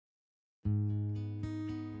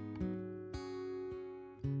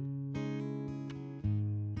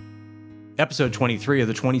Episode 23 of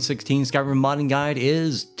the 2016 Skyrim Modding Guide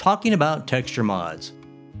is talking about texture mods.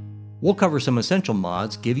 We'll cover some essential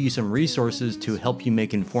mods, give you some resources to help you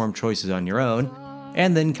make informed choices on your own,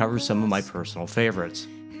 and then cover some of my personal favorites.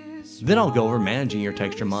 Then I'll go over managing your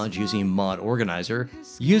texture mods using Mod Organizer,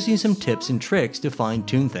 using some tips and tricks to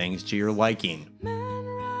fine-tune things to your liking.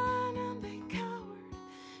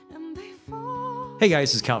 Hey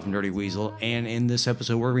guys, it's Cal from Dirty Weasel, and in this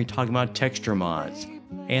episode we're going to be talking about texture mods.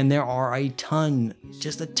 And there are a ton,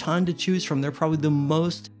 just a ton to choose from. They're probably the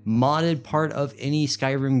most modded part of any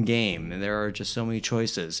Skyrim game, and there are just so many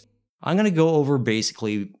choices. I'm going to go over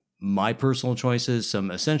basically my personal choices,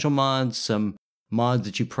 some essential mods, some mods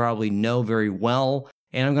that you probably know very well,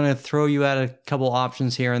 and I'm going to throw you out a couple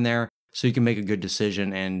options here and there so you can make a good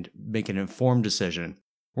decision and make an informed decision.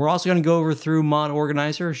 We're also going to go over through Mod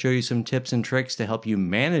Organizer, show you some tips and tricks to help you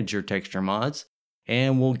manage your texture mods,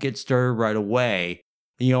 and we'll get started right away.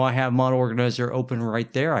 You know, I have Mod Organizer open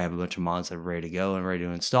right there. I have a bunch of mods that are ready to go and ready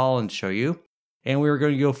to install and show you. And we're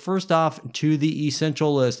going to go first off to the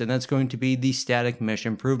essential list, and that's going to be the Static Mesh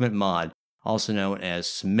Improvement mod, also known as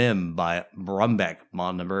SMIM by Brumbeck,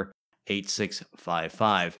 mod number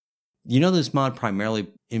 8655. You know, this mod primarily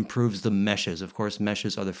improves the meshes. Of course,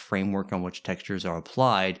 meshes are the framework on which textures are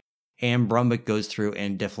applied, and Brumbeck goes through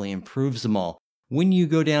and definitely improves them all. When you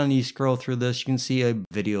go down and you scroll through this, you can see a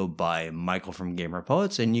video by Michael from Gamer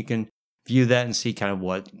Poets, and you can view that and see kind of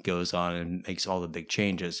what goes on and makes all the big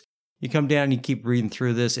changes. You come down and you keep reading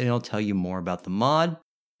through this, and it'll tell you more about the mod.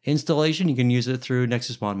 Installation, you can use it through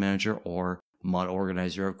Nexus Mod Manager or Mod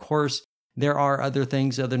Organizer, of course. There are other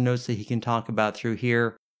things, other notes that he can talk about through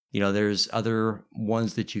here. You know, there's other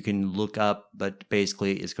ones that you can look up, but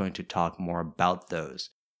basically it's going to talk more about those.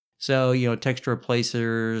 So, you know, texture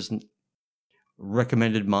replacers,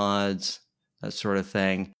 recommended mods, that sort of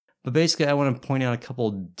thing. But basically, I want to point out a couple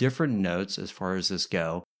different notes as far as this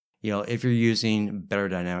go. You know, if you're using Better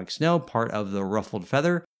Dynamic Snow, part of the Ruffled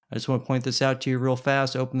Feather, I just want to point this out to you real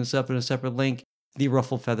fast, open this up in a separate link. The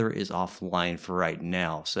Ruffled Feather is offline for right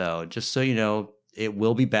now. So just so you know, it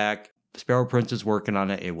will be back. Sparrow Prince is working on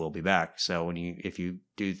it. It will be back. So if you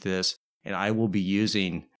do this, and I will be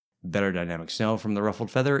using Better Dynamic Snow from the Ruffled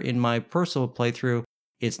Feather in my personal playthrough,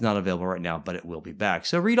 it's not available right now, but it will be back.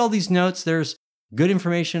 So read all these notes. There's good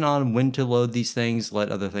information on when to load these things,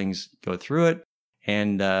 let other things go through it,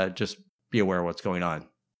 and just be aware of what's going on.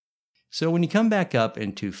 So when you come back up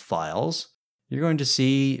into Files, you're going to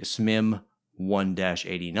see SMIM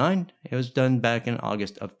 1-89. It was done back in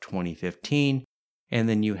August of 2015. And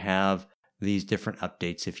then you have these different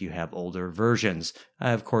updates if you have older versions.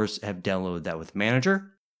 I, of course, have downloaded that with Manager.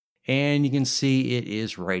 And you can see it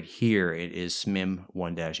is right here. It is SMIM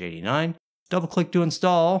 1-89. Double click to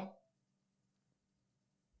install.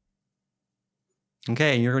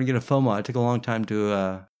 Okay, and you're going to get a foam mod. It took a long time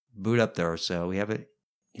to boot up there, so we have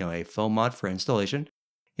a foam mod for installation.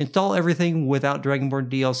 Install everything without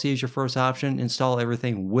Dragonborn DLC is your first option. Install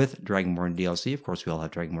everything with Dragonborn DLC. Of course, we all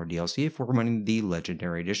have Dragonborn DLC if we're running the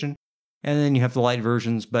Legendary Edition. And then you have the light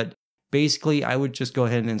versions, but basically I would just go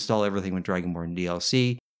ahead and install everything with Dragonborn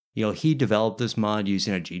DLC. You know, he developed this mod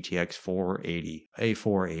using a GTX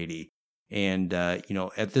 480. And,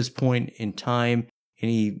 at this point in time,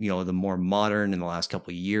 the more modern in the last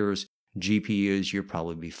couple of years, GPUs, you'll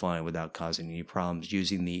probably be fine without causing any problems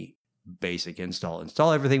using the basic install.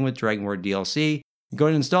 Install everything with Dragonborn DLC. Go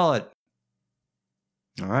ahead and install it.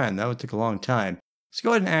 All right, and that would take a long time. Let's go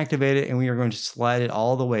ahead and activate it, and we are going to slide it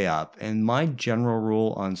all the way up. And my general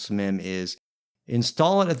rule on SMIM is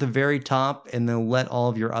install it at the very top and then let all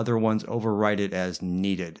of your other ones override it as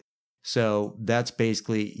needed. So that's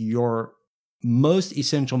basically your most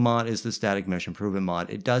essential mod is the Static Mesh Improvement mod.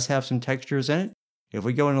 It does have some textures in it. If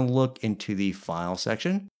we go in and look into the file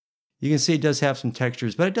section, you can see it does have some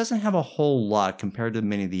textures, but it doesn't have a whole lot compared to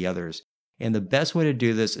many of the others. And the best way to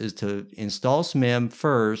do this is to install SMIM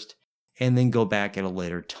first and then go back at a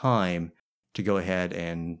later time to go ahead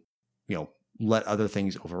and, let other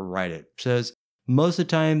things override it. Says most of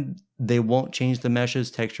the time they won't change the meshes.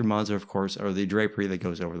 Texture mods, of course, are the drapery that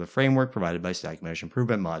goes over the framework provided by Static Mesh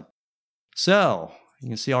Improvement mod. So you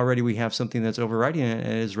can see already we have something that's overriding it,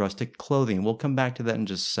 and it is Rustic Clothing. We'll come back to that in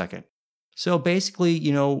just a second. So basically,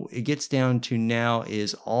 it gets down to now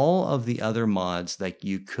is all of the other mods that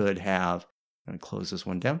you could have. I'm going to close this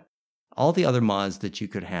one down. All the other mods that you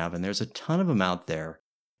could have, and there's a ton of them out there.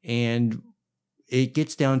 And it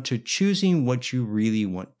gets down to choosing what you really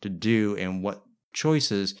want to do and what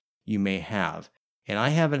choices you may have. And I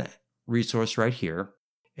have a resource right here,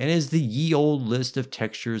 and it is the ye old list of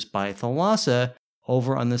textures by Thalassa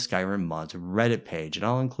over on the Skyrim Mods Reddit page. And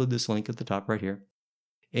I'll include this link at the top right here.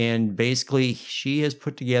 And basically, she has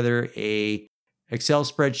put together a Excel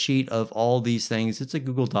spreadsheet of all these things. It's a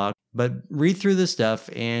Google Doc, but read through this stuff.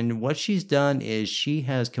 And what she's done is she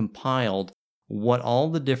has compiled what all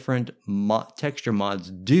the different texture mods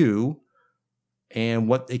do and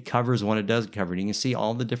what it covers when it does cover. You can see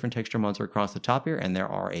all the different texture mods are across the top here, and there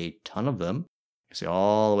are a ton of them. You see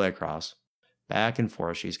all the way across, back and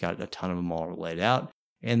forth. She's got a ton of them all laid out.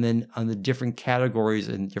 And then on the different categories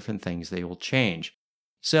and different things, they will change.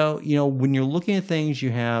 So, when you're looking at things,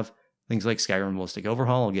 you have things like Skyrim Rustic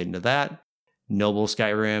Overhaul. I'll get into that. Noble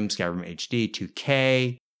Skyrim, Skyrim HD,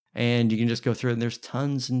 2K. And you can just go through it, and there's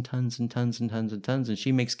tons and tons and tons and tons and tons. And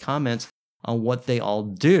she makes comments on what they all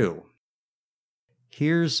do.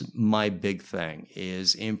 Here's my big thing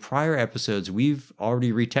is in prior episodes, we've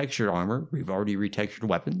already retextured armor. We've already retextured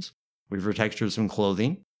weapons. We've retextured some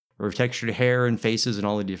clothing. We've retextured hair and faces and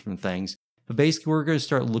all the different things. But basically, we're going to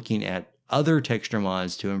start looking at other texture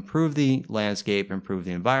mods to improve the landscape, improve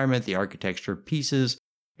the environment, the architecture pieces,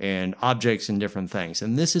 and objects and different things.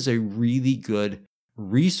 And this is a really good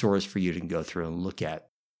resource for you to go through and look at.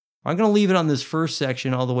 I'm going to leave it on this first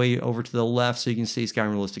section all the way over to the left so you can see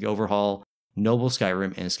Skyrim Realistic Overhaul, Noble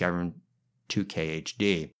Skyrim, and Skyrim 2K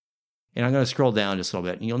HD. And I'm going to scroll down just a little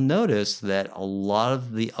bit, and you'll notice that a lot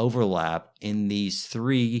of the overlap in these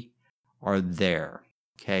three are there.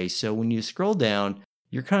 Okay, so when you scroll down,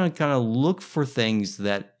 you're kind of look for things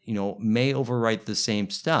that, may overwrite the same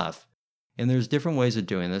stuff. And there's different ways of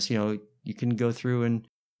doing this. You can go through and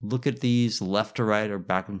look at these left to right or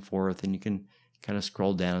back and forth, and you can kind of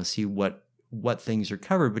scroll down and see what things are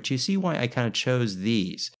covered. But you see why I kind of chose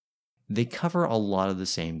these. They cover a lot of the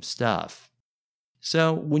same stuff.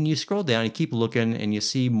 So when you scroll down, you keep looking and you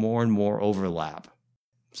see more and more overlap.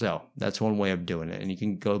 So that's one way of doing it. And you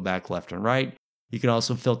can go back left and right. You can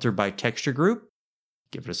also filter by texture group.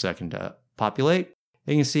 Give it a second to populate.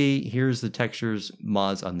 You can see here's the textures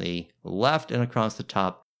mods on the left, and across the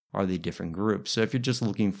top are the different groups. So if you're just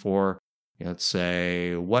looking for, let's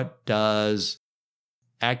say, what does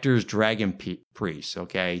Actors Dragon Priest,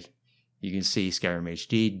 okay? You can see Skyrim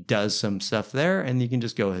HD does some stuff there, and you can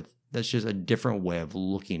just go, that's just a different way of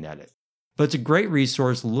looking at it. But it's a great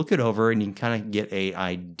resource. Look it over, and you can kind of get an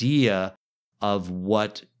idea of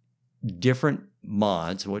what different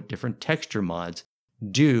mods, what different texture mods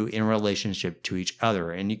do in relationship to each other.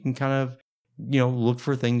 And you can kind of, look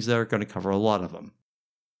for things that are going to cover a lot of them.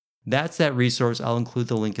 That's that resource. I'll include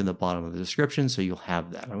the link in the bottom of the description so you'll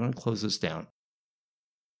have that. I'm going to close this down.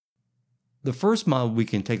 The first mod we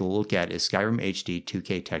can take a look at is Skyrim HD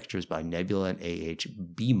 2K Textures by Nebula and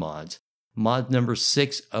AHB Mods. Mod number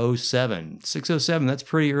 607. 607, that's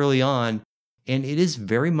pretty early on, and it is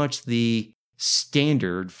very much the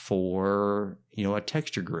standard for, a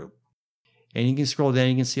texture group. And you can scroll down,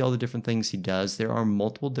 you can see all the different things he does. There are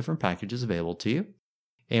multiple different packages available to you.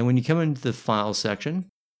 And when you come into the file section,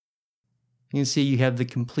 you can see you have the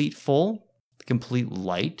complete full, the complete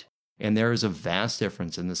light, and there is a vast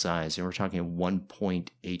difference in the size. And we're talking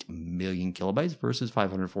 1.8 million kilobytes versus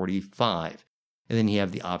 545. And then you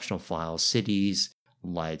have the optional files, cities,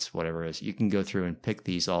 lights, whatever it is. You can go through and pick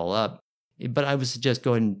these all up. But I would suggest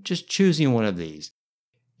going and just choosing one of these.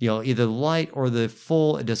 Either the light or the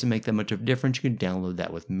full, it doesn't make that much of a difference. You can download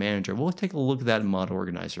that with Manager. We'll take a look at that in Mod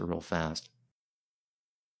Organizer real fast.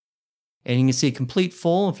 And you can see complete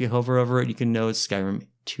full. If you hover over it, you can know it's Skyrim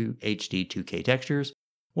 2 HD 2K Textures.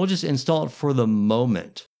 We'll just install it for the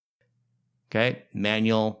moment. Okay,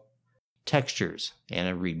 manual, textures, and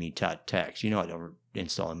a readme.txt. I don't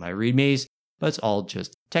install in my readmes, but it's all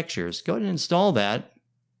just textures. Go ahead and install that.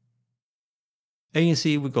 And you can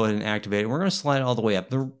see we go ahead and activate it. We're going to slide it all the way up.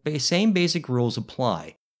 The same basic rules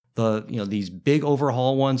apply. These big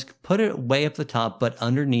overhaul ones, put it way up the top, but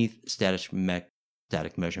underneath static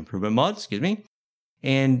mesh improvement mods,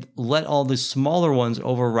 and let all the smaller ones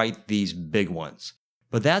overwrite these big ones.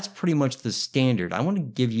 But that's pretty much the standard. I want to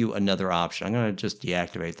give you another option. I'm going to just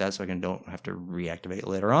deactivate that so I don't have to reactivate it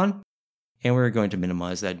later on. And we're going to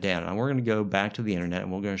minimize that down. And we're going to go back to the internet,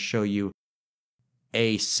 and we're going to show you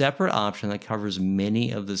a separate option that covers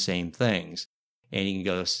many of the same things. And you can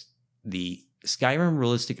go the Skyrim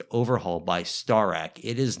Realistic Overhaul by Starac.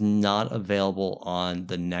 It is not available on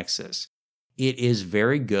the Nexus. It is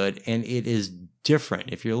very good, and it is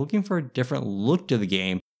different. If you're looking for a different look to the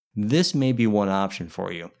game, this may be one option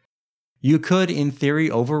for you. You could, in theory,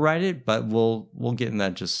 overwrite it, but we'll get in that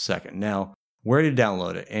in just a second. Now, where to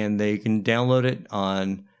download it? And they can download it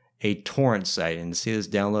on a torrent site. And see this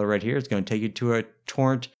download right here? It's going to take you to a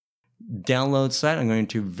torrent download site. I'm going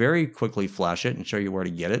to very quickly flash it and show you where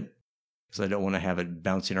to get it, because I don't want to have it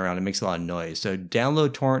bouncing around. It makes a lot of noise. So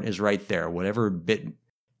download torrent is right there. Whatever bit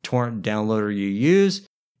torrent downloader you use,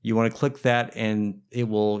 you want to click that and it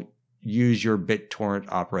will use your BitTorrent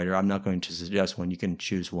operator. I'm not going to suggest one. You can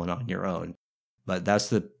choose one on your own. But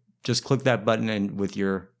just click that button and with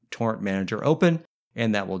your torrent manager open,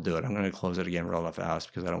 and that will do it. I'm going to close it again real fast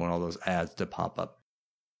because I don't want all those ads to pop up.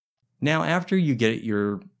 Now, after you get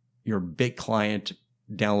your Bit client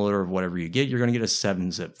downloader of whatever you get, you're going to get a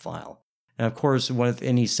 7-zip file. And of course, with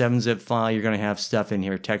any 7-zip file, you're going to have stuff in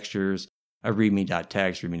here, textures, a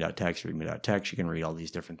readme.txt, readme.txt, readme.txt. You can read all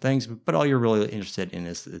these different things, but all you're really interested in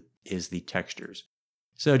is the textures.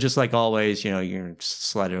 So just like always, you can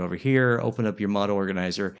slide it over here, open up your mod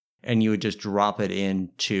organizer, and you would just drop it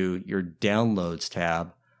into your downloads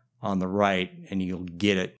tab on the right, and you'll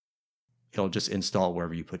get it. It'll just install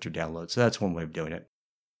wherever you put your downloads. So that's one way of doing it.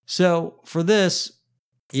 So for this,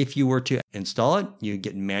 if you were to install it, you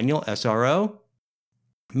get manual SRO,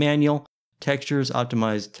 manual textures,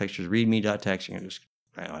 optimized textures, readme.txt. You can just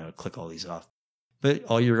click all these off. But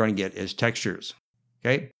all you're going to get is textures.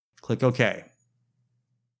 Okay, click OK.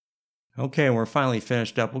 Okay, we're finally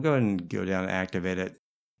finished up. We'll go ahead and go down and activate it.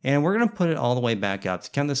 And we're going to put it all the way back up. It's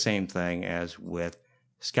kind of the same thing as with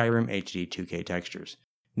Skyrim HD 2K textures.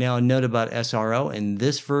 Now, a note about SRO. In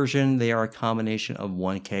this version, they are a combination of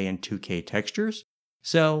 1K and 2K textures.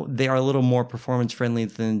 So they are a little more performance friendly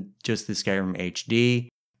than just the Skyrim HD,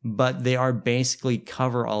 but they are basically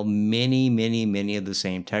cover all many of the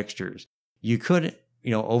same textures. You could,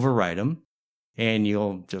 override them, and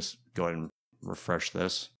you'll just go ahead and refresh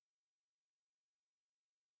this.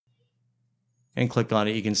 And click on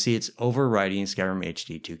it, you can see it's overriding Skyrim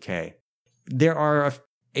HD 2K. There are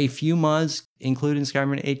a few mods included in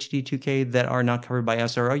Skyrim HD 2K that are not covered by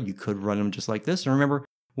SRO. You could run them just like this. And remember,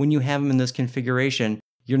 when you have them in this configuration,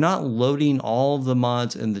 you're not loading all of the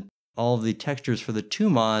mods and all of the textures for the two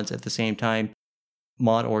mods at the same time.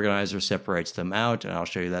 Mod Organizer separates them out, and I'll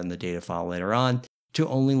show you that in the data file later on, to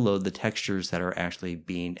only load the textures that are actually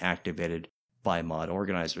being activated by Mod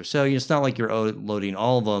Organizer. So it's not like you're loading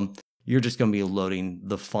all of them. You're just going to be loading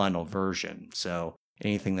the final version. So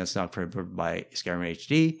anything that's not covered by Skyrim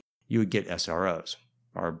HD, you would get SROs,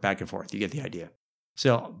 or back and forth. You get the idea.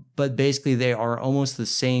 So, but basically they are almost the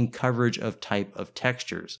same coverage of type of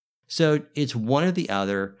textures. So it's one or the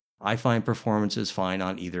other. I find performance is fine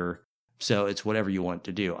on either. So it's whatever you want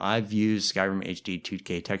to do. I've used Skyrim HD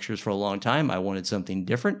 2K textures for a long time. I wanted something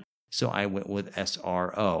different, so I went with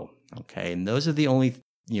SRO. Okay, and those are the only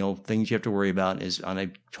things you have to worry about is on a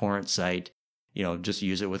torrent site. Just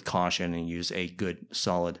use it with caution and use a good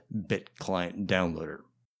solid bit client downloader.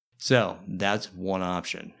 So that's one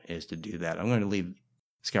option, is to do that. I'm going to leave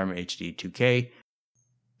Skyrim HD 2K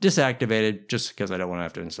disactivated just because I don't want to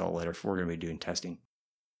have to install it later if we're going to be doing testing.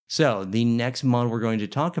 So the next mod we're going to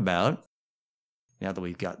talk about, now that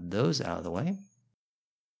we've got those out of the way, I'm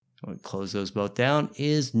going to close those both down,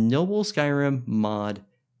 is Noble Skyrim Mod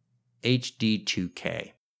HD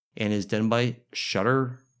 2K, and is done by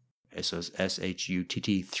Shutter, so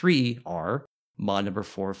SHUTT3R, mod number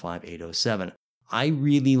 45807. I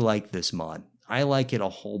really like this mod. I like it a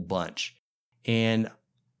whole bunch. And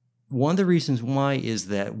one of the reasons why is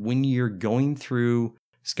that when you're going through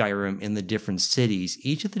Skyrim in the different cities,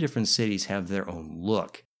 each of the different cities have their own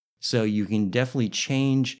look. So you can definitely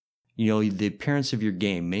change, the appearance of your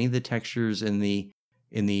game. Many of the textures in the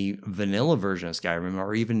vanilla version of Skyrim,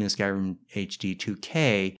 or even in Skyrim HD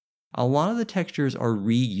 2K, a lot of the textures are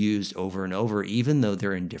reused over and over, even though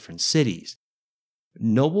they're in different cities.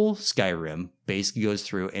 Noble Skyrim basically goes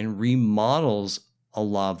through and remodels a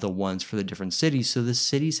lot of the ones for the different cities, so the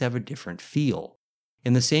cities have a different feel.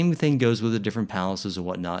 And the same thing goes with the different palaces and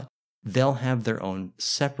whatnot. They'll have their own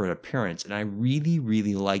separate appearance, and I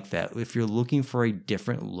really like that if you're looking for a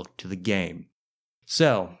different look to the game.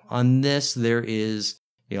 So on this, there is,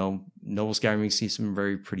 Noble Skyrim, you can see some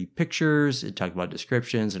very pretty pictures. It talks about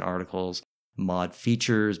descriptions and articles, mod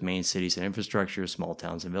features, main cities and infrastructure, small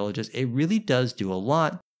towns and villages. It really does do a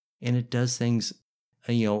lot, and it does things,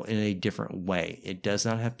 in a different way. It does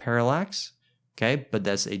not have Parallax, okay, but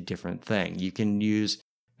that's a different thing. You can use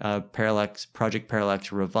Parallax, Project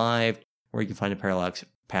Parallax Revived, or you can find a Parallax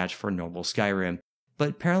patch for Noble Skyrim.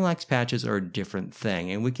 But Parallax patches are a different thing,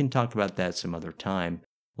 and we can talk about that some other time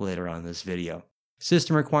later on in this video.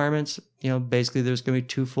 System requirements, basically there's going to be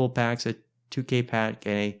 2 full packs, a 2K pack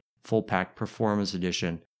and a full pack performance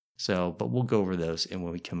edition. So, but we'll go over those and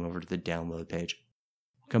when we come over to the download page.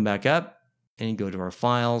 Come back up and go to our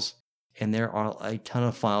files, and there are a ton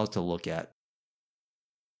of files to look at.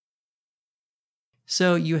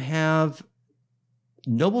 So you have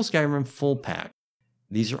Noble Skyrim full pack.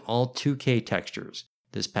 These are all 2K textures.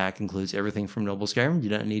 This pack includes everything from Noble Skyrim. You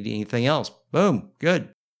don't need anything else. Boom, good.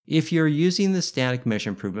 If you're using the static mesh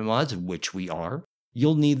improvement mods, which we are,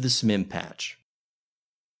 you'll need the SMIM patch.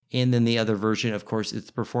 And then the other version, of course, is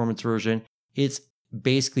the performance version. It's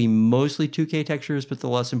basically mostly 2K textures, but the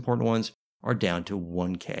less important ones are down to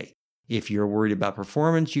 1K. If you're worried about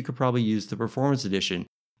performance, you could probably use the performance edition.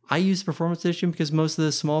 I use the performance edition because most of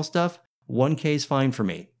the small stuff, 1K is fine for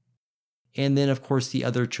me. And then, of course, the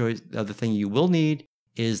other thing you will need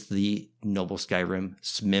is the Noble Skyrim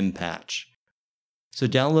SMIM patch. So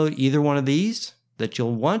download either one of these that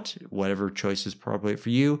you'll want, whatever choice is appropriate for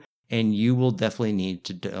you, and you will definitely need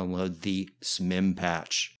to download the SMIM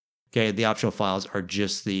patch. Okay, the optional files are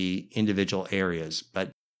just the individual areas,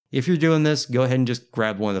 but if you're doing this, go ahead and just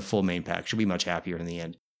grab one of the full main packs. You'll be much happier in the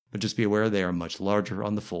end, but just be aware they are much larger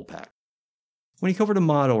on the full pack. When you come over to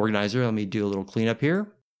Mod Organizer, let me do a little cleanup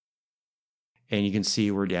here. And you can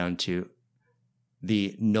see we're down to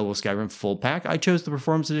the Noble Skyrim full pack. I chose the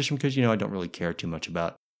Performance Edition because, I don't really care too much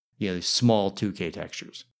about, the small 2K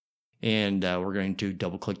textures. And we're going to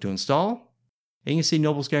double click to install. And you can see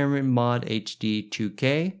Noble Skyrim Mod HD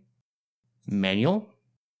 2K, Manual.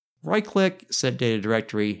 Right click, Set Data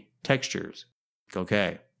Directory, Textures.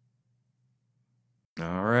 Okay.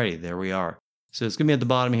 Alrighty, there we are. So it's going to be at the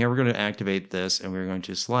bottom here. We're going to activate this and we're going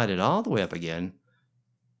to slide it all the way up again.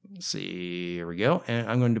 Let's see, here we go. And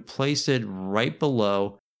I'm going to place it right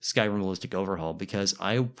below Skyrim Realistic Overhaul because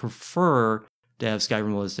I prefer to have Skyrim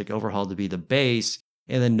Realistic Overhaul to be the base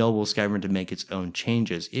and then Noble Skyrim to make its own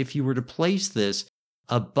changes. If you were to place this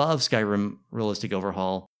above Skyrim Realistic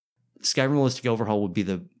Overhaul would be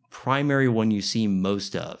the primary one you see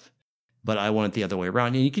most of. But I want it the other way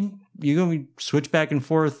around. And you can switch back and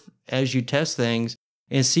forth as you test things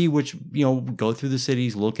and see which, go through the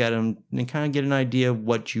cities, look at them, and kind of get an idea of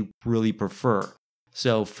what you really prefer.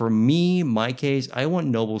 So for me, my case, I want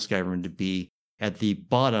Noble Skyrim to be at the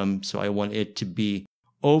bottom, so I want it to be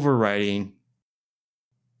overriding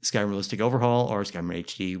Skyrim Realistic Overhaul or Skyrim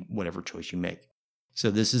HD, whatever choice you make.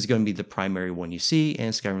 So this is going to be the primary one you see,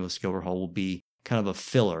 and Skyrim Realistic Overhaul will be kind of a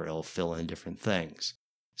filler. It'll fill in different things.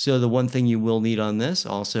 So the one thing you will need on this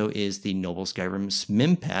also is the Noble Skyrim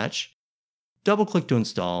SMIM patch. Double click to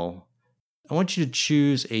install. I want you to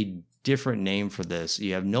choose a different name for this.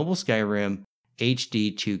 You have Noble Skyrim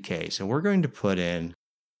HD 2K. So we're going to put in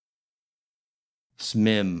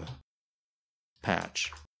SMIM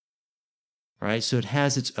patch. Right? So it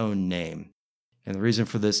has its own name. And the reason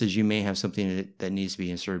for this is you may have something that needs to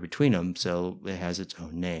be inserted between them, so it has its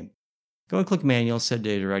own name. Go and click Manual, Set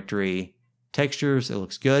Data Directory, Textures. It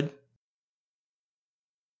looks good.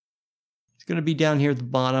 It's going to be down here at the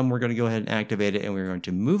bottom. We're going to go ahead and activate it, and we're going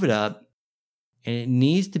to move it up. And it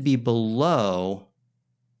needs to be below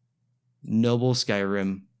Noble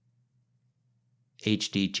Skyrim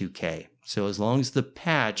HD 2K. So as long as the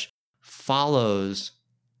patch follows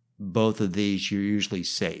both of these, you're usually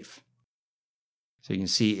safe. So you can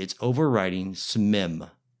see it's overriding SMIM.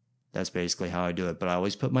 That's basically how I do it. But I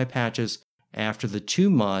always put my patches after the two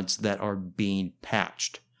mods that are being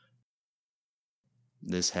patched.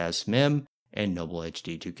 This has SMIM and Noble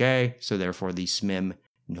HD 2K. So therefore the SMIM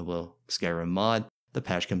Noble Skyrim mod, the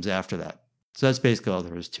patch comes after that. So that's basically all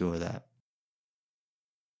there is to that.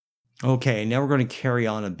 Okay, now we're going to carry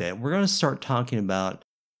on a bit. We're going to start talking about,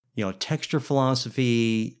 texture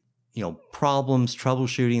philosophy, problems,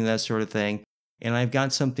 troubleshooting, that sort of thing. And I've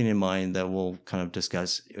got something in mind that we'll kind of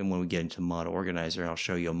discuss when we get into Mod Organizer. I'll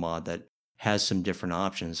show you a mod that has some different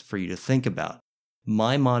options for you to think about.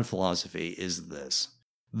 My mod philosophy is this.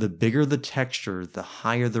 The bigger the texture, the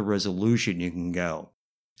higher the resolution you can go.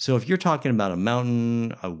 So if you're talking about a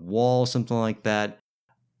mountain, a wall, something like that,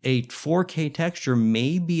 a 4K texture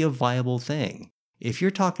may be a viable thing. If you're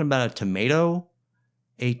talking about a tomato,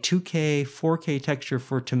 a 2K, 4K texture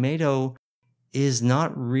for tomato is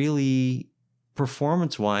not really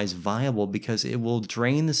performance-wise viable because it will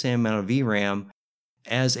drain the same amount of VRAM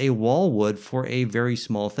as a wall would for a very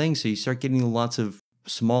small thing. So you start getting lots of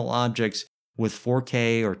small objects with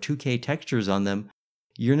 4K or 2K textures on them.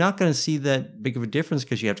 You're not going to see that big of a difference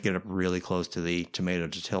because you have to get up really close to the tomato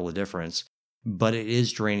to tell the difference. But it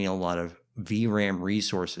is draining a lot of VRAM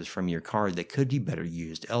resources from your card that could be better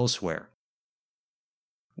used elsewhere.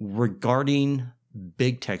 Regarding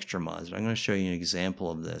big texture mods, I'm going to show you an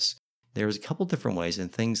example of this. There's a couple different ways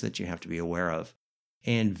and things that you have to be aware of.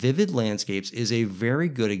 And Vivid Landscapes is a very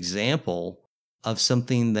good example of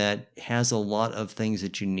something that has a lot of things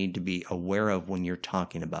that you need to be aware of when you're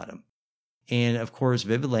talking about them. And of course,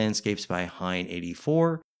 Vivid Landscapes by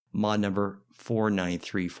Hein84, mod number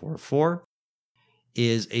 49344,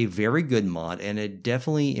 is a very good mod, and it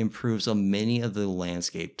definitely improves on many of the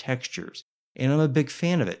landscape textures. And I'm a big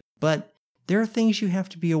fan of it. But there are things you have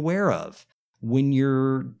to be aware of when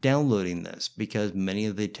you're downloading this, because many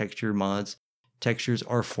of the texture mods textures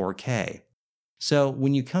are 4K. So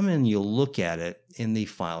when you come in and you look at it in the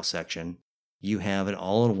file section, you have an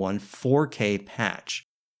all-in-one 4K patch.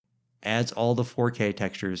 Adds all the 4K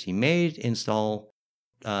textures he made, install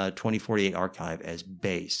 2048 archive as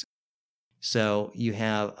base. So you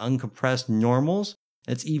have uncompressed normals.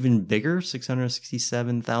 That's even bigger,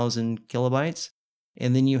 667,000 kilobytes.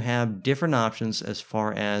 And then you have different options as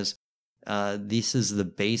far as this is the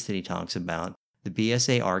base that he talks about, the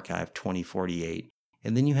BSA archive 2048.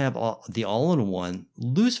 And then you have the all-in-one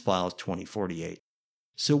loose files 2048.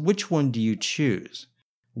 So which one do you choose?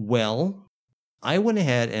 Well, I went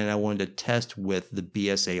ahead and I wanted to test with the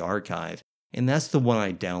BSA archive, and that's the one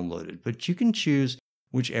I downloaded. But you can choose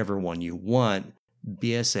whichever one you want,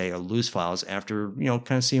 BSA or loose files, after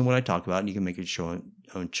kind of seeing what I talk about, and you can make your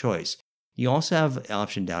own choice. You also have an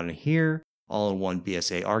option down in here, all-in-one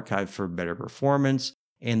BSA archive for better performance,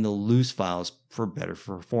 and the loose files for better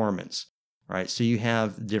performance. Right, so you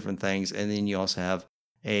have different things, and then you also have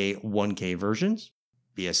a 1K versions,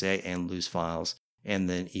 BSA and loose files, and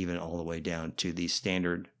then even all the way down to the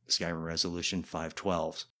standard Skyrim resolution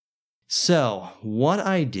 512s. So what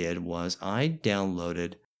I did was I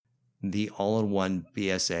downloaded the all-in-one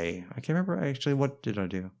BSA. I can't remember actually, what did I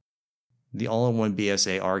do? The all-in-one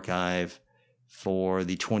BSA archive for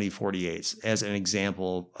the 2048s as an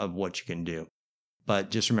example of what you can do.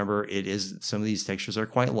 But just remember, some of these textures are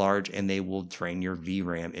quite large and they will drain your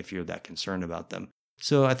VRAM if you're that concerned about them.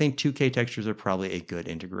 So I think 2K textures are probably a good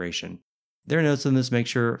integration. There are notes on this. Make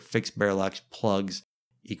sure fixed parallax plugs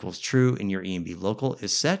equals true in your ENB local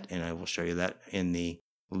is set, and I will show you that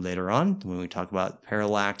later on when we talk about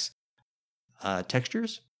parallax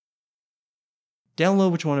textures.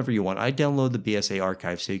 Download whichever you want. I download the BSA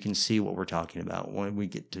archive so you can see what we're talking about when we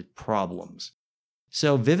get to problems.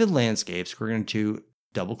 So Vivid Landscapes, we're going to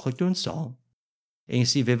double click to install. And you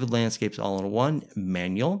see Vivid Landscapes all-in-one,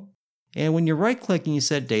 manual. And when you right click and you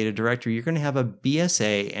set data directory, you're going to have a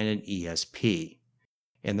BSA and an ESP.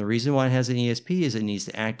 And the reason why it has an ESP is it needs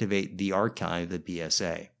to activate the archive, the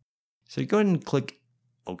BSA. So you go ahead and click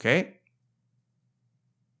OK.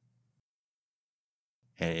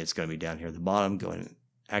 And it's going to be down here at the bottom. Go ahead and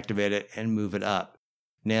activate it and move it up.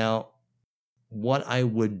 Now, what I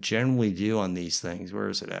would generally do on these things, where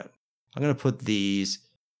is it at? I'm going to put these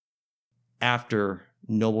after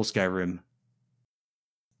Noble Skyrim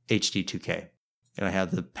HD2K. And I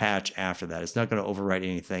have the patch after that. It's not going to overwrite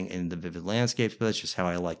anything in the Vivid Landscapes, but that's just how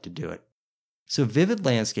I like to do it. So Vivid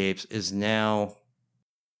Landscapes is now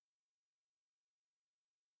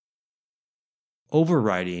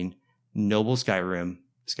overwriting Noble Skyrim,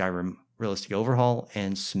 Skyrim Realistic Overhaul,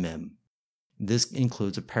 and SMIM. This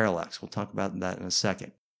includes a parallax. We'll talk about that in a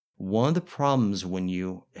second. One of the problems when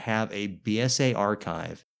you have a BSA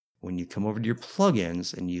archive, when you come over to your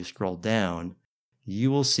plugins and you scroll down,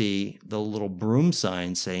 you will see the little broom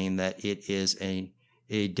sign saying that it is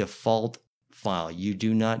a default file. You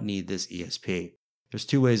do not need this ESP. There's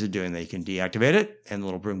two ways of doing that. You can deactivate it and the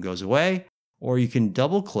little broom goes away, or you can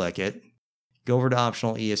double click it, go over to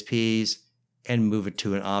optional ESPs, and move it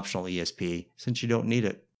to an optional ESP since you don't need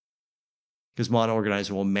it. Because Mod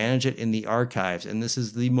Organizer will manage it in the archives. And this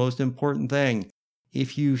is the most important thing.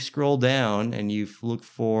 If you scroll down and you look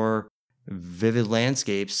for Vivid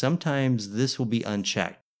Landscapes, sometimes this will be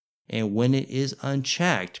unchecked. And when it is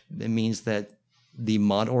unchecked, it means that the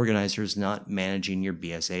Mod Organizer is not managing your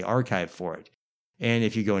BSA archive for it. And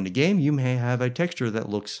if you go into game, you may have a texture that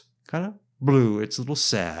looks kind of blue. It's a little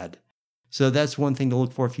sad. So that's one thing to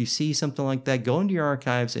look for. If you see something like that, go into your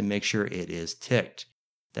archives and make sure it is ticked.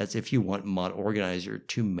 That's if you want Mod Organizer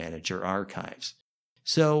to manage your archives.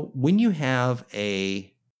 So when you have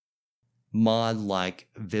a mod like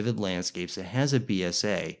Vivid Landscapes that has a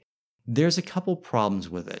BSA, there's a couple problems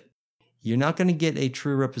with it. You're not going to get a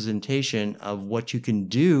true representation of what you can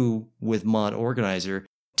do with Mod Organizer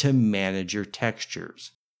to manage your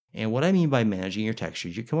textures. And what I mean by managing your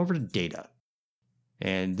textures, you come over to Data.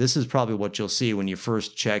 And this is probably what you'll see when you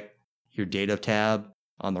first check your Data tab.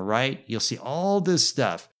 On the right, you'll see all this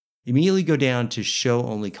stuff. Immediately go down to Show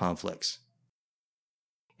Only Conflicts.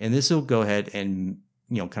 And this will go ahead and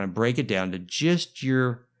kind of break it down to just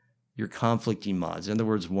your conflicting mods. In other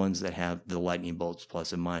words, ones that have the lightning bolts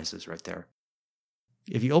plus and minuses right there.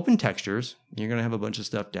 If you open textures, you're going to have a bunch of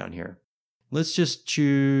stuff down here. Let's just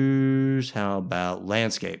choose, how about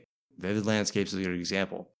landscape? Vivid Landscapes is a good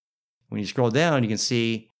example. When you scroll down, you can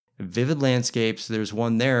see Vivid Landscapes, there's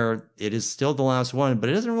one there. It is still the last one, but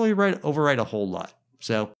it doesn't really overwrite a whole lot.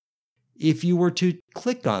 So if you were to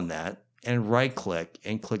click on that and right click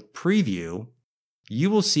and click preview, you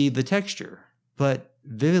will see the texture. But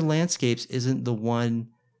Vivid Landscapes isn't the one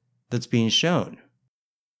that's being shown.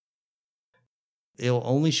 It'll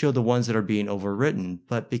only show the ones that are being overwritten,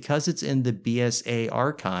 but because it's in the BSA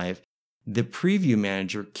archive, the preview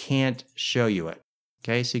manager can't show you it.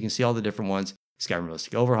 Okay, so you can see all the different ones, Skyrim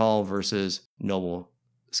Rustic Overhaul versus Noble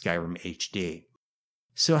Skyrim HD.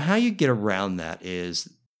 So how you get around that is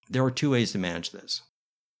there are two ways to manage this.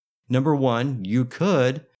 Number one, you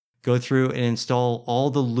could go through and install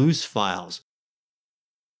all the loose files.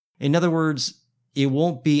 In other words, it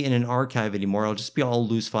won't be in an archive anymore. It'll just be all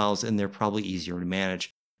loose files, and they're probably easier to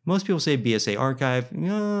manage. Most people say BSA archive.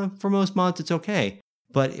 For most mods, it's okay.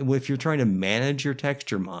 But if you're trying to manage your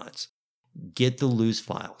texture mods, get the loose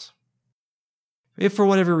files. If for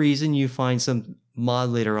whatever reason you find some mod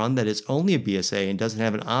later on that is only a BSA and doesn't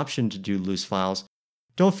have an option to do loose files,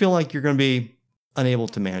 don't feel like you're going to be unable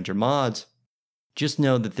to manage your mods. Just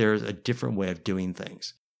know that there's a different way of doing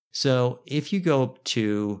things. So if you go up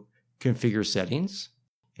to Configure Settings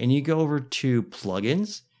and you go over to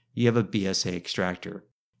Plugins, you have a BSA extractor.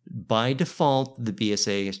 By default, the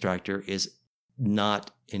BSA extractor is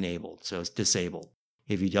not enabled, so it's disabled.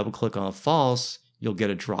 If you double click on false, you'll get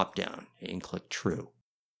a drop down and click true.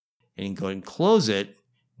 And you can go ahead and close it.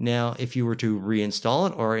 Now, if you were to reinstall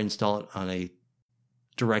it or install it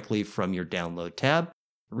directly from your download tab,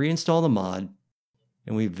 reinstall the mod,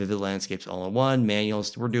 and we have Vivid Landscapes all in one,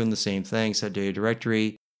 manuals, we're doing the same thing, set data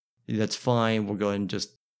directory, that's fine, we'll go ahead and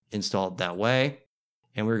just install it that way,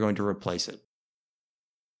 and we're going to replace it.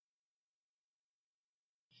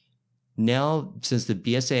 Now, since the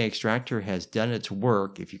BSA extractor has done its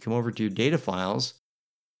work, if you come over to data files,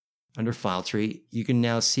 under file tree, you can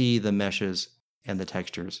now see the meshes and the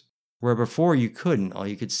textures, where before you couldn't, all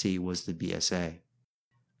you could see was the BSA.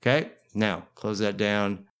 Okay, now close that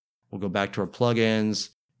down. We'll go back to our plugins,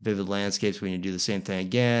 Vivid Landscapes, we need to do the same thing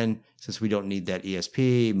again. Since we don't need that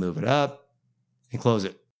ESP, move it up and close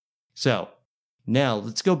it. So now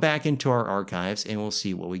let's go back into our archives and we'll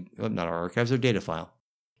see not our archives, our data file.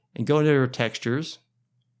 And go into our textures,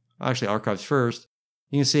 actually archives first,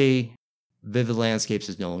 you can see Vivid Landscapes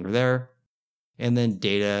is no longer there. And then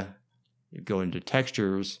data, you go into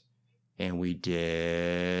textures, and we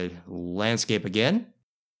did landscape again.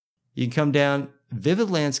 You can come down, Vivid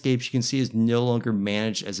Landscapes you can see is no longer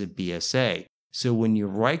managed as a BSA. So when you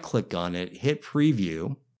right click on it, hit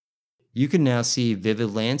preview, you can now see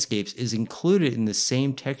Vivid Landscapes is included in the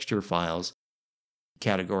same texture files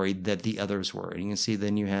category that the others were. And you can see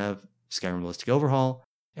then you have Skyrim Rustic Overhaul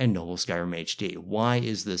and Noble Skyrim HD. Why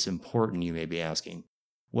is this important, you may be asking?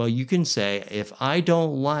 Well, you can say, if I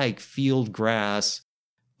don't like Fieldgrass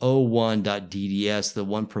 01.dds, the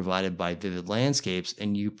one provided by Vivid Landscapes,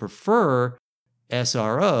 and you prefer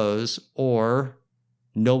SROs or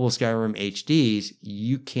Noble Skyrim HDs,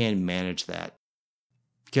 you can manage that.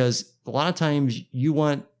 Because a lot of times you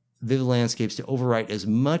want Vivid Landscapes to overwrite as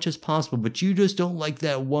much as possible, but you just don't like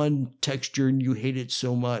that one texture and you hate it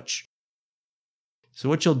so much. So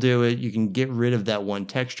what you'll do is you can get rid of that one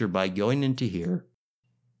texture by going into here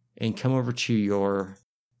and come over to your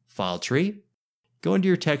file tree, go into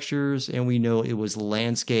your textures, and we know it was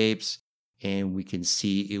landscapes, and we can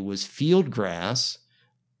see it was Fieldgrass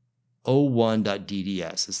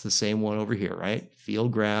 01.dds. It's the same one over here, right?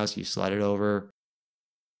 Fieldgrass, you slide it over.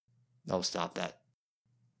 Oh, stop that.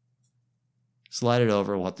 Slide it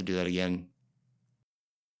over, we'll have to do that again.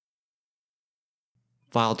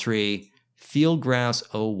 File tree, Fieldgrass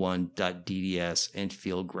 01.dds and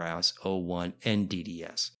Fieldgrass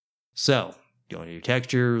 01.ndds. So, go into your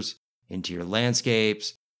textures, into your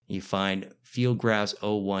landscapes, you find Fieldgrass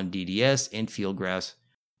 01.dds and Fieldgrass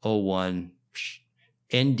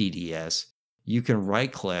 01.ndds. You can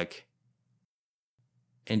right click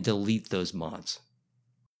and delete those mods.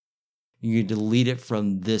 You can delete it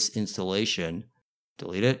from this installation.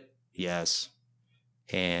 Delete it, yes.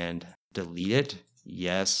 And delete it,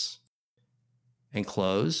 yes. And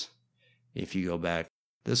close. If you go back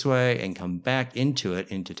this way and come back into it,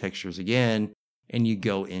 into textures again, and you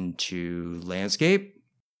go into landscape,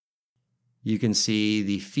 you can see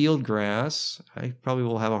the Fieldgrass. I probably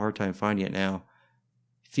will have a hard time finding it now.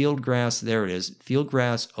 Fieldgrass, there it is.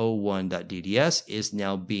 Fieldgrass 01.dds is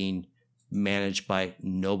now being managed by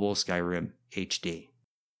Noble Skyrim HD.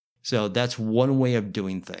 So that's one way of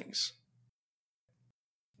doing things.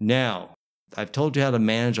 Now, I've told you how to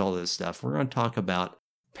manage all this stuff. We're going to talk about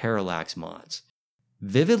Parallax mods.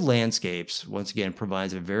 Vivid Landscapes, once again,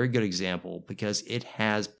 provides a very good example because it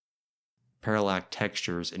has Parallax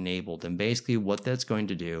textures enabled. And basically what that's going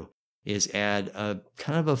to do is add a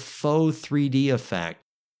kind of a faux 3D effect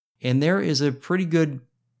And there is a pretty good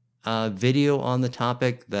video on the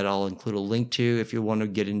topic that I'll include a link to if you want to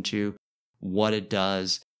get into what it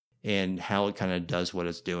does and how it kind of does what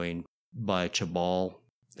it's doing by Chabal.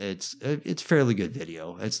 It's fairly good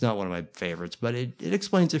video. It's not one of my favorites, but it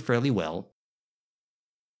explains it fairly well.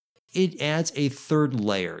 It adds a third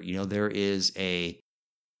layer. You know, there is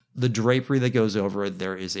the drapery that goes over it.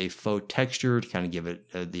 There is a faux texture to kind of give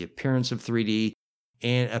it the appearance of 3D.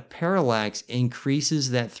 And a parallax increases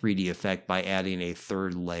that 3D effect by adding a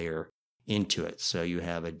third layer into it. So you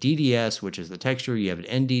have a DDS, which is the texture. You have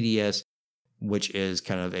an NDDS, which is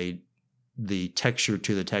kind of the texture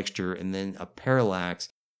to the texture. And then a parallax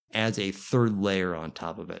adds a third layer on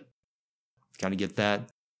top of it. Kind of get that?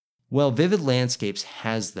 Well, Vivid Landscapes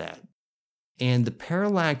has that. And the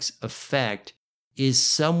parallax effect is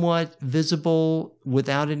somewhat visible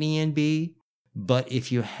without an ENB. But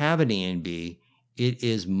if you have an ENB, it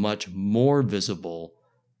is much more visible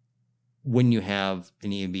when you have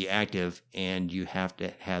an ENB active, and you have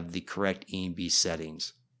to have the correct ENB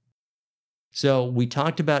settings. So we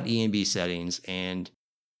talked about ENB settings and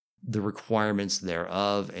the requirements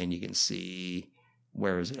thereof, and you can see,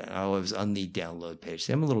 where is it? Oh, it was on the download page.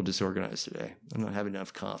 See, I'm a little disorganized today. I'm not having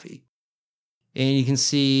enough coffee. And you can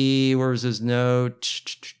see, where is this note?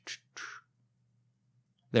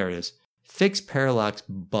 There it is. Fix parallax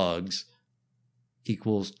bugs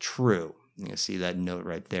equals true. You can see that note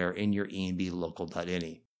right there in your enb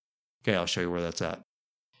local.ini. Okay, I'll show you where that's at.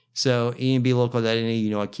 So enb local.ini,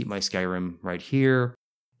 you know I keep my Skyrim right here,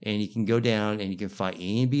 and you can go down and you can find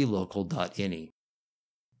enb local.ini.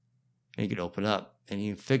 And you can open up, and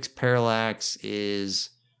you can fix parallax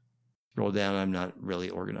is, scroll down, I'm not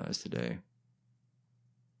really organized today.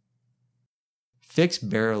 Fix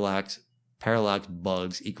parallax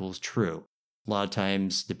bugs equals true. A lot of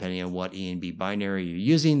times, depending on what ENB binary you're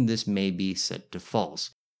using, this may be set to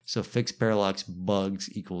false. So fix parallax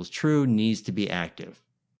bugs equals true needs to be active.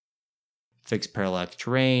 Fix parallax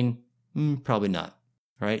terrain, probably not,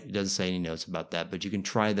 right? It doesn't say any notes about that, but you can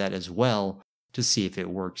try that as well to see if it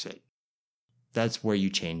works it. That's where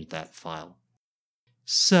you change that file.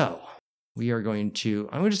 So I'm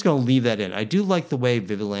just going to leave that in. I do like the way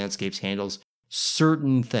Vivid Landscapes handles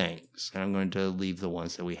certain things, and I'm going to leave the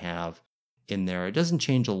ones that we have in there. It doesn't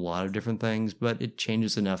change a lot of different things, but it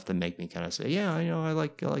changes enough to make me kind of say, yeah, you know, I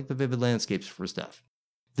like the Vivid Landscapes for stuff.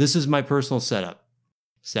 This is my personal setup.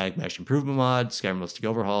 Static Mesh Improvement Mod, Skyrim Rustic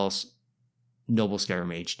Overhaul, Noble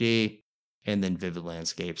Skyrim HD, and then Vivid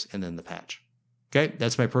Landscapes, and then the patch. Okay,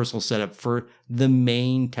 that's my personal setup for the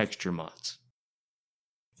main texture mods.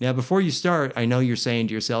 Now, before you start, I know you're saying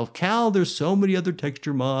to yourself, Cal, there's so many other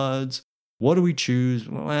texture mods. What do we choose?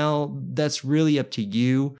 Well, that's really up to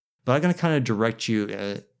you. But I'm going to kind of direct you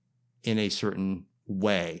in a certain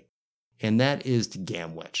way, and that is to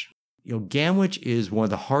Gamwich. You know, Gamwich is one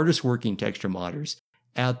of the hardest working texture modders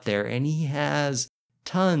out there, and he has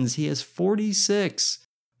tons. He has 46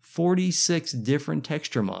 different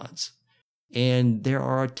texture mods, and there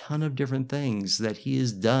are a ton of different things that he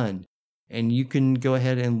has done, and you can go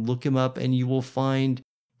ahead and look him up, and you will find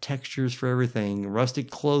textures for everything.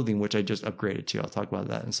 Rustic clothing, which I just upgraded to. I'll talk about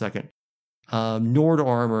that in a second. Nord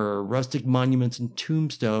armor, rustic monuments and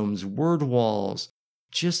tombstones, word walls,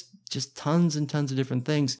 just tons and tons of different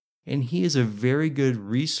things. And he is a very good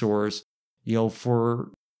resource, you know,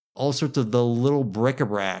 for all sorts of the little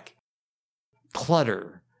bric-a-brac,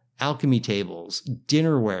 clutter, alchemy tables,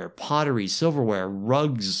 dinnerware, pottery, silverware,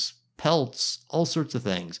 rugs, pelts, all sorts of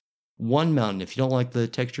things. One Mountain, if you don't like the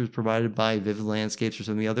textures provided by Vivid Landscapes or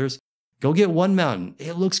some of the others, go get One Mountain.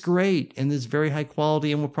 It looks great, and it's very high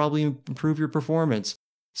quality and will probably improve your performance.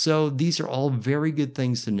 So these are all very good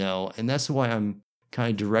things to know, and that's why I'm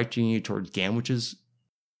kind of directing you towards Gamwich's,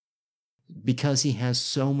 because he has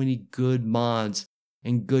so many good mods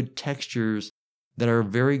and good textures that are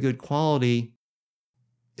very good quality.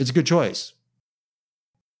 It's a good choice.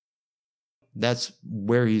 That's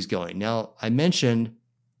where he's going. Now, I mentioned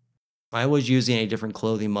I was using a different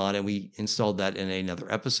clothing mod, and we installed that in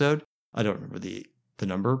another episode. I don't remember the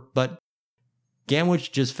number, but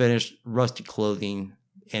Gamwich just finished Rustic Clothing,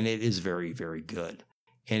 and it is very, very good.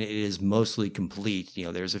 And it is mostly complete. You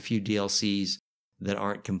know, there's a few DLCs that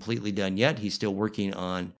aren't completely done yet. He's still working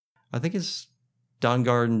on, I think it's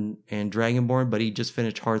Dawnguard and Dragonborn, but he just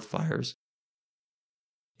finished Hearthfires.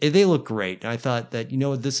 They look great. And I thought that, you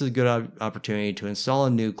know, this is a good opportunity to install a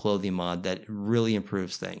new clothing mod that really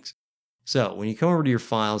improves things. So when you come over to your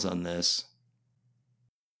files on this,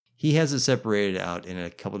 he has it separated out in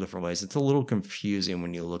a couple different ways. It's a little confusing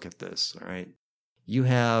when you look at this, all right? You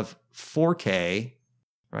have 4K,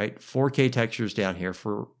 right? 4K textures down here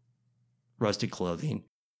for Rustic Clothing.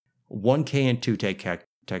 1K and 2K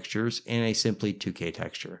textures, and a simply 2K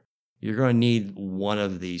texture. You're going to need one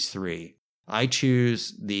of these three. I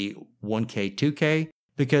choose the 1K 2K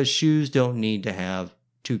because shoes don't need to have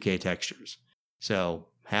 2K textures. So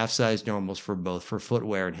half size normals for both, for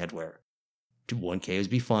footwear and headwear. 1K would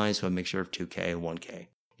be fine, so I make sure of 2K and 1K.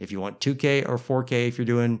 If you want 2K or 4K, if you're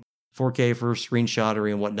doing 4K for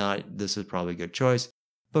screenshottery and whatnot, this is probably a good choice.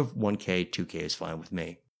 But 1K, 2K is fine with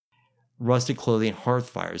me. Rustic Clothing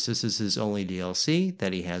Hearthfires. This is his only DLC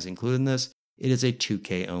that he has included in this. It is a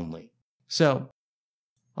 2K only. So,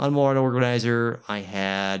 on Mod Organizer, I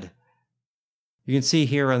had, you can see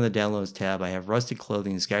here on the Downloads tab, I have Rustic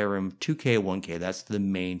Clothing Skyrim 2K, 1K. That's the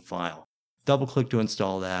main file. Double click to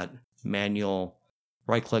install that. Manual,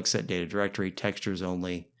 right click, set data directory, textures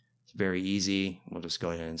only. It's very easy. We'll just go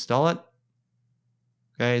ahead and install it.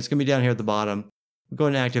 Okay, it's going to be down here at the bottom. We're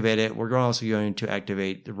going to activate it. We're also going to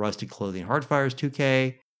activate the Rustic Clothing Hearthfires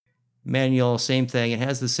 2K. Manual, same thing. It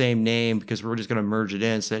has the same name because we're just going to merge it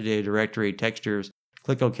in. Set data directory, textures.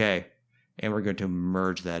 Click OK. And we're going to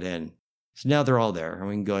merge that in. So now they're all there. And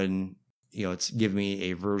we can go ahead and, it's giving me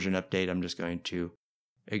a version update. I'm just going to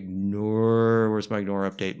ignore, where's my ignore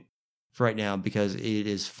update for right now because it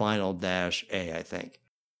is final-A, I think.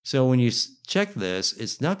 So when you check this,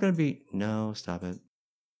 it's not going to be, no, stop it.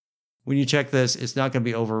 When you check this, it's not going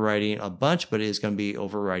to be overwriting a bunch, but it is going to be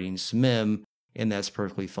overwriting SMIM, and that's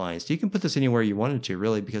perfectly fine. So you can put this anywhere you wanted to,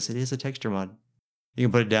 really, because it is a texture mod. You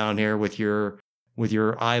can put it down here with your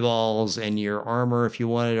eyeballs and your armor if you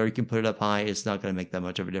wanted, or you can put it up high. It's not going to make that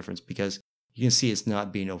much of a difference because you can see it's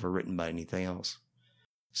not being overwritten by anything else.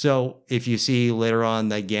 So if you see later on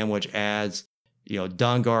that Gamwich adds,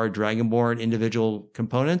 Dawnguard, Dragonborn, individual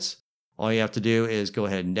components, all you have to do is go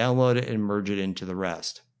ahead and download it and merge it into the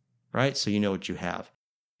rest. Right? So you know what you have.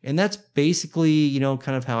 And that's basically,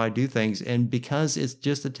 kind of how I do things. And because it's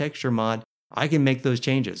just a texture mod, I can make those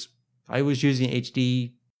changes. I was using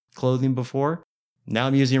HD clothing before. Now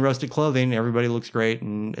I'm using Rustic Clothing. Everybody looks great,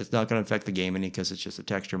 and it's not going to affect the game any because it's just a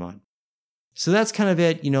texture mod. So that's kind of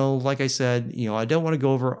it. Like I said, I don't want to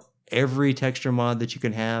go over every texture mod that you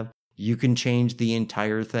can have. You can change the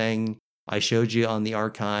entire thing. I showed you on the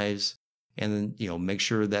archives. And then, make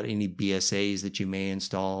sure that any BSAs that you may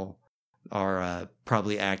install are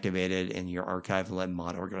probably activated in your archive and let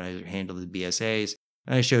Mod Organizer handle the BSAs.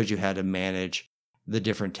 And I showed you how to manage the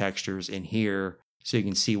different textures in here so you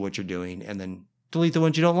can see what you're doing and then delete the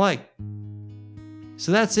ones you don't like.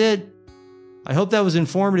 So that's it. I hope that was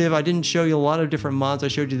informative. I didn't show you a lot of different mods. I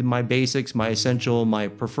showed you my basics, my essential, my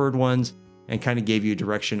preferred ones, and kind of gave you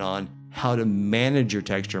direction on how to manage your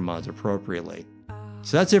texture mods appropriately.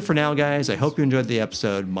 So that's it for now, guys. I hope you enjoyed the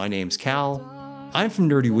episode. My name's Cal. I'm from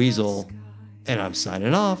Nerdy Weasel, and I'm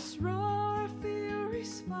signing off.